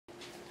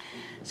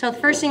So the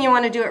first thing you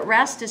want to do at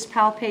rest is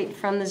palpate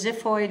from the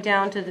xiphoid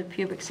down to the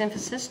pubic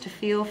symphysis to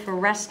feel for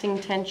resting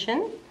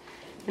tension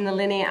in the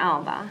Linea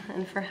Alba.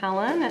 And for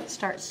Helen, it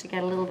starts to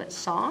get a little bit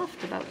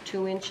soft, about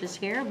 2 inches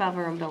here above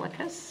her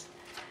umbilicus.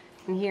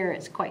 And here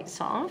it's quite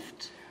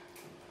soft.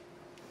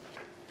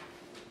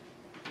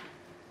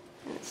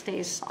 And it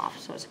stays soft,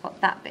 so it's about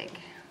that big.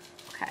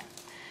 Okay.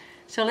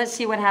 So let's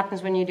see what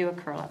happens when you do a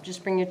curl up.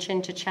 Just bring your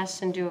chin to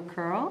chest and do a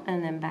curl,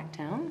 and then back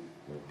down.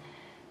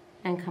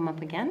 And come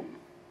up again.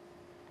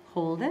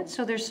 Hold it.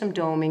 So there's some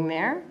doming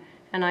there.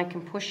 And I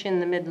can push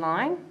in the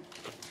midline.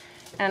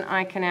 And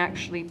I can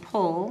actually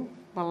pull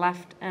the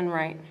left and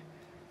right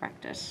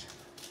rectus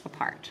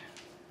apart.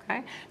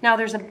 Okay. Now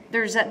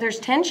there's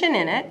tension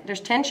in it.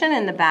 There's tension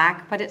in the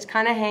back, but it's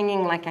kind of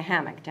hanging like a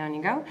hammock. Down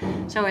you go.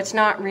 So it's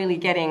not really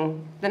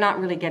getting, they're not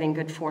really getting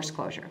good force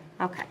closure.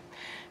 Okay.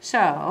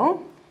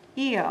 So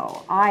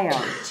EO, IO,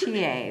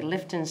 TA,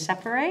 lift and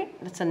separate.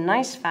 That's a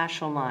nice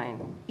fascial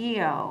line.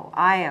 EO,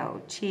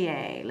 IO,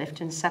 TA,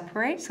 lift and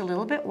separate. It's a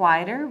little bit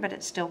wider, but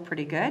it's still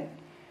pretty good.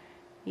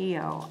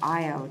 EO,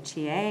 IO, TA,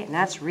 and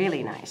that's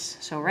really nice.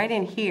 So right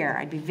in here,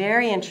 I'd be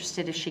very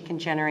interested if she can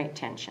generate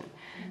tension.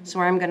 So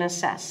I'm going to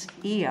assess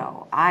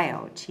EO,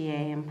 IO, TA,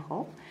 and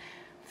pull.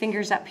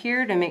 Fingers up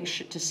here to make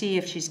sure to see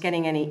if she's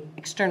getting any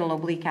external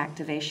oblique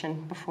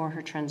activation before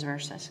her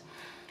transversus.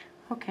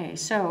 Okay,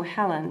 so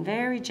Helen,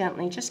 very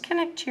gently, just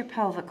connect to your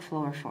pelvic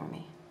floor for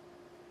me.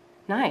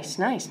 Nice,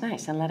 nice,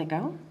 nice, and let it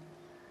go.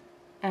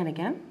 And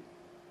again.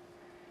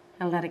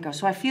 And let it go.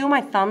 So I feel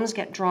my thumbs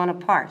get drawn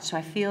apart. So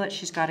I feel that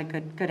she's got a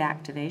good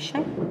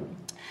activation.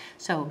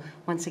 So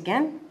once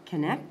again,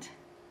 connect.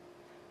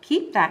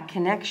 Keep that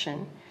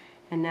connection.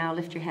 And now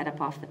lift your head up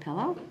off the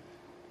pillow.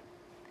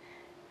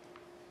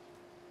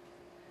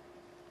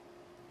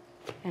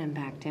 And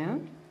back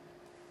down.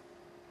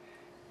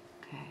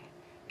 Okay.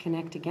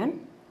 Connect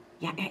again.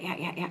 Yeah.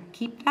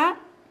 Keep that.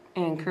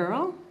 And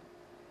curl.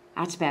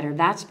 That's better.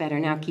 That's better.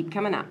 Now keep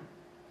coming up.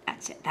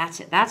 That's it, that's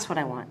it, that's what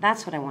I want,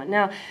 that's what I want.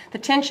 Now, the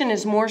tension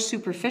is more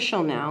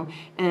superficial now,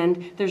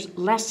 and there's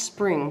less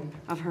spring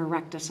of her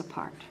rectus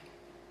apart.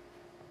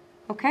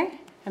 Okay?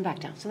 And back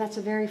down. So that's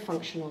a very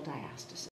functional diastasis.